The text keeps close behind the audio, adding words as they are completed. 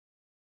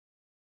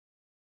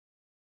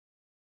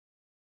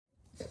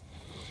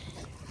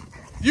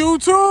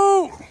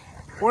YouTube,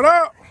 what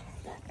up?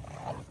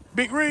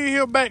 Big Reed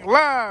here back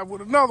live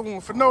with another one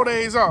for No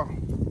Days Off.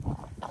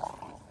 All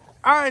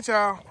right,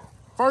 y'all.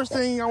 First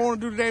thing I want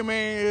to do today,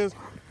 man, is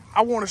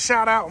I want to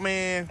shout out,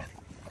 man.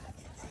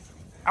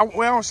 I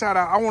don't shout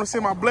out. I want to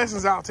send my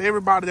blessings out to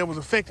everybody that was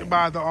affected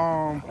by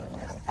the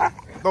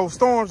those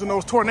storms and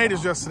those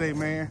tornadoes yesterday,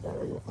 man.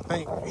 I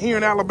think here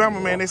in Alabama,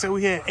 man, they said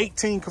we had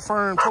 18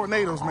 confirmed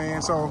tornadoes,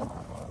 man. So,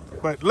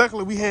 but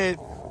luckily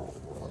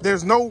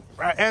there's no,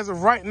 as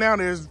of right now,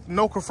 there's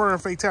no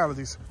confirmed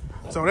fatalities.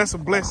 So that's a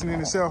blessing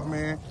in itself,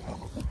 man.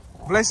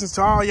 Blessings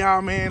to all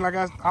y'all, man.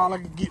 All I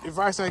can get,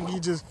 advice I can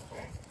get, just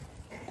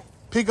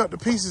pick up the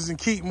pieces and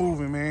keep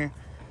moving, man.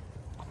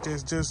 I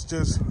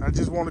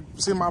just want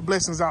to send my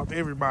blessings out to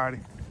everybody.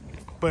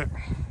 But,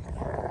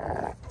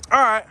 all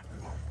right,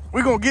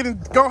 we're going to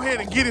go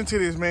ahead and get into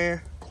this,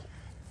 man.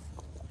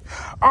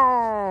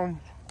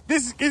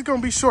 It's going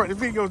to be short. The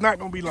video's not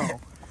going to be long.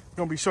 It's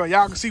going to be short.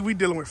 Y'all can see we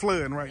dealing with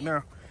flooding right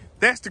now.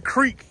 That's the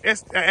creek.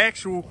 That's the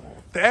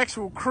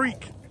actual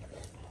creek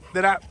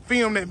that I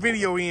filmed that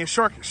video in,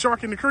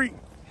 Shark in the Creek.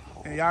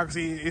 And y'all can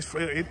see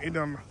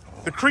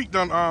the creek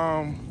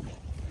done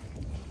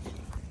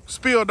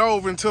spilled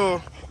over into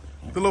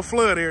the little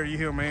flood area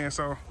here, man.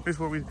 So this is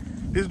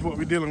what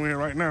we're dealing with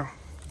right now.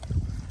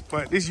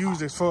 But this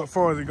usually as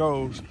far as it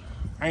goes.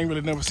 I ain't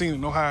really never seen it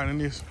no higher than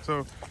this.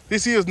 So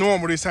this is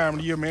normal this time of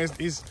the year, man.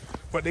 It's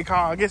what they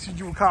call, I guess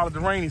you would call it the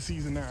rainy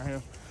season down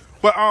here.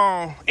 But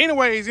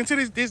anyways, into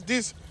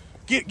this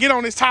get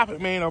on this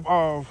topic, man,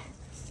 of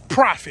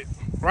profit,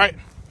 right?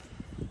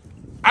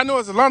 I know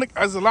there's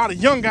a lot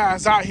of young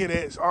guys out here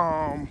that's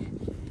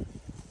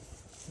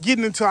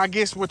getting into, I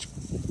guess,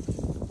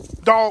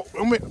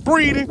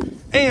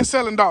 breeding and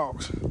selling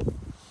dogs.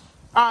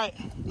 All right,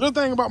 little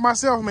thing about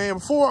myself, man.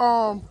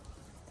 Before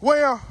one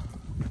of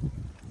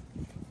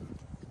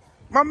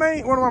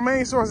my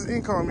main sources of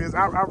income is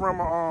I run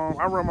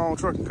my own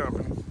trucking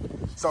company.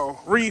 So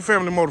Reed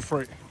Family Motor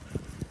Freight.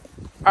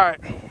 All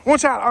right, I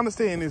want y'all to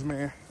understand this,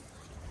 man.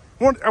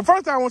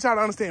 First thing I want y'all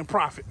to understand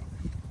profit,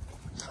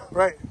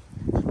 right?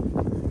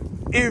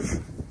 If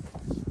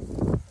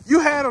you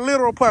had a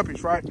litter of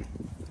puppies, right,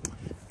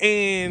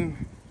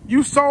 and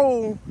you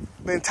sold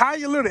the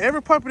entire litter,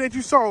 every puppy that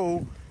you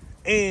sold,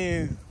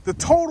 and the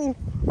total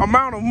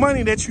amount of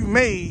money that you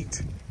made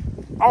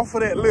off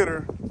of that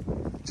litter,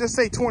 just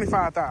say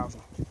 $25,000,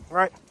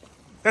 right?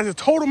 That's the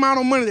total amount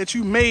of money that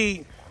you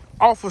made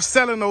off of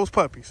selling those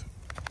puppies,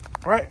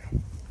 right?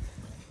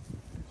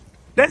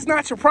 That's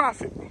not your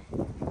profit.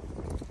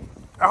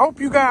 I want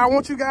you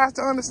guys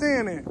to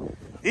understand that.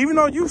 Even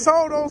though you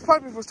sold those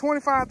puppies for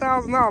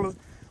 $25,000,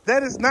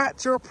 that is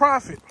not your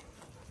profit.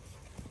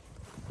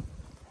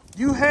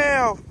 You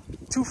have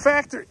to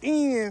factor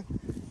in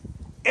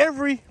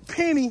every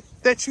penny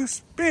that you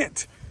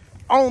spent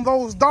on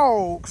those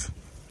dogs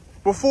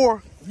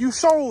before you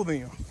sold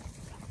them,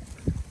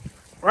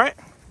 right?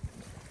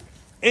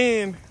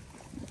 And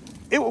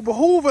it will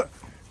behoove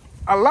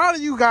a lot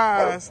of you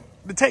guys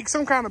to take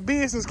some kind of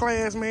business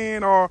class,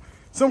 man, or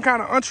some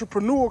kind of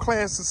entrepreneur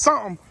class or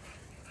something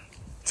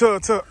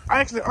to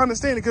actually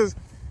understand it. Because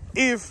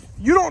if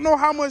you don't know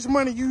how much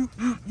money you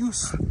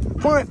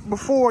spent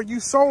before you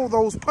sold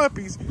those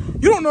puppies,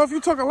 you don't know if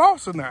you took a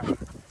loss or not.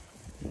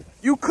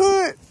 You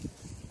could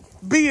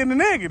be in the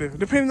negative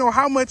depending on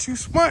how much you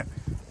spent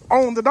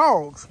on the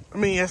dogs. I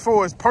mean, as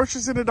far as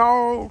purchasing the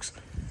dogs,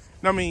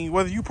 I mean,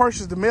 whether you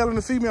purchased the male and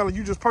the female, or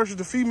you just purchased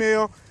the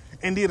female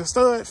and did a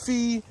stud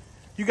fee,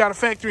 you got to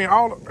factor in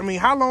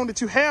how long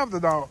did you have the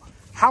dog?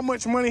 How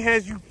much money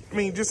has you,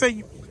 just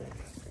say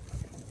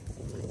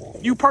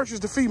you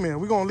purchased the female.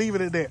 We're going to leave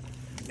it at that.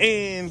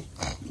 And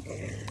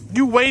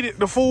you waited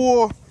the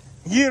full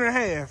year and a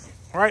half,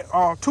 right?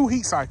 Or 2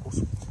 heat cycles,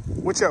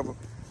 whichever.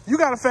 You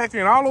got to factor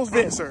in all those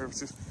vet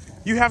services.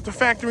 You have to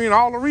factor in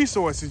all the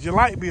resources, your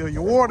light bill,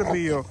 your water bill,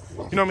 you know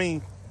what I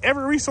mean?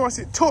 Every resource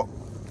it took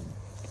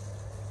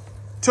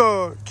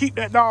to keep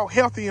that dog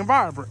healthy and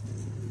vibrant.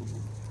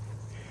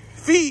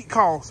 Feed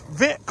costs,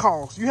 vet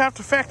costs, you have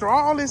to factor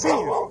all this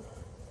in.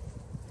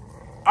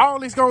 All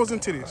this goes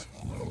into this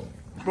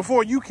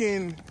before you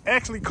can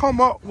actually come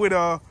up with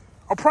a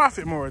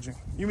profit margin.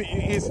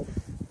 It's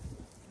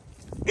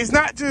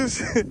not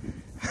just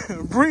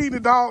breeding the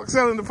dog,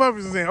 selling the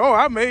puppies and saying, oh,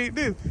 I made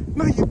this.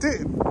 No, you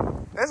didn't.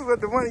 That's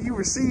what the money you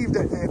received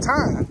at that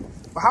time.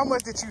 But how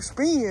much did you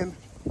spend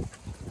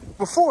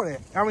before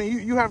that? I mean,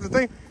 you have to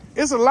think.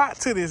 It's a lot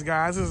to this,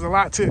 guys. There's a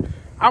lot to it.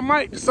 I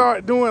might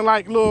start doing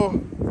like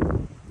little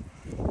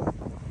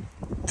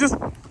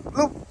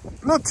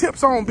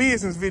tips on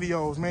business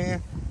videos,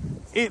 man.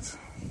 It's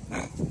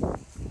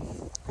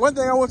one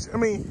thing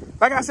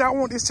like I said, I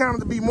want this channel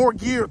to be more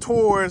geared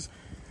towards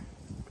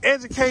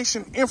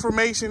education,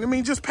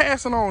 information. Just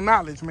passing on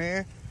knowledge,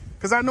 man.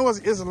 Because I know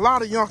it's a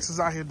lot of youngsters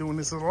out here doing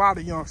this. There's a lot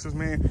of youngsters,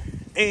 man.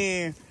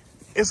 And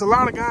it's a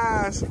lot of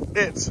guys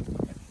that's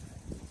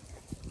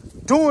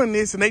doing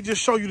this and they just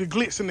show you the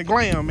glitz and the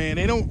glam, man.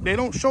 They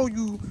don't show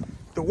you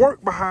the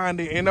work behind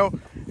it. You know,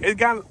 it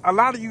got a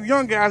lot of you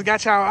young guys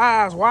got y'all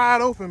eyes wide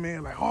open,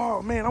 man. Like,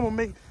 oh man, I'm gonna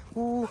make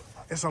Ooh,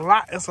 it's a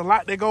lot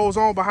that goes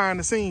on behind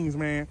the scenes,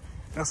 man.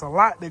 That's a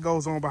lot that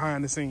goes on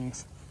behind the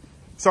scenes.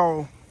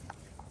 So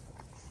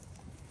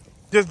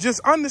just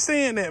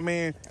understand that,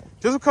 man.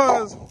 Just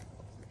because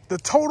the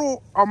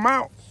total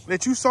amount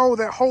that you sold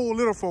that whole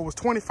litter for was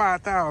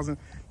 $25,000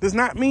 does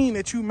not mean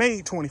that you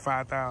made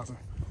 $25,000.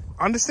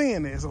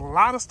 Understand that there's a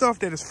lot of stuff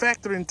that is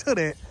factored into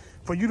that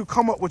for you to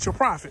come up with your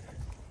profit.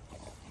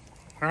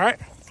 All right,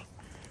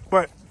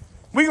 but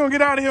we gonna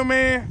get out of here,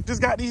 man.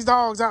 Just got these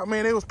dogs out,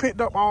 man. They was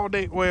pent up all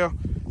day. Well,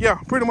 yeah,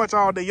 pretty much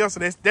all day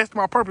yesterday. That's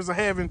my purpose of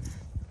having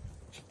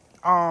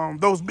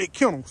those big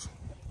kennels.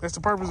 That's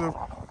the purpose of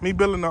me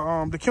building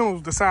the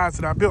kennels the size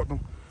that I built them.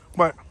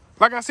 But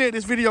like I said,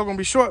 this video gonna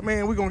be short,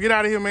 man. We gonna get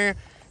out of here, man.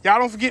 Y'all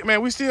don't forget,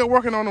 man, we still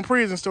working on them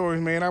prison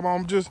stories, man.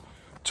 I'm just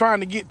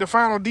trying to get the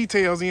final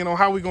details in on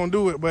how we gonna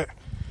do it. But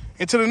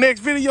until the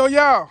next video,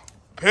 y'all,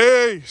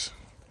 peace.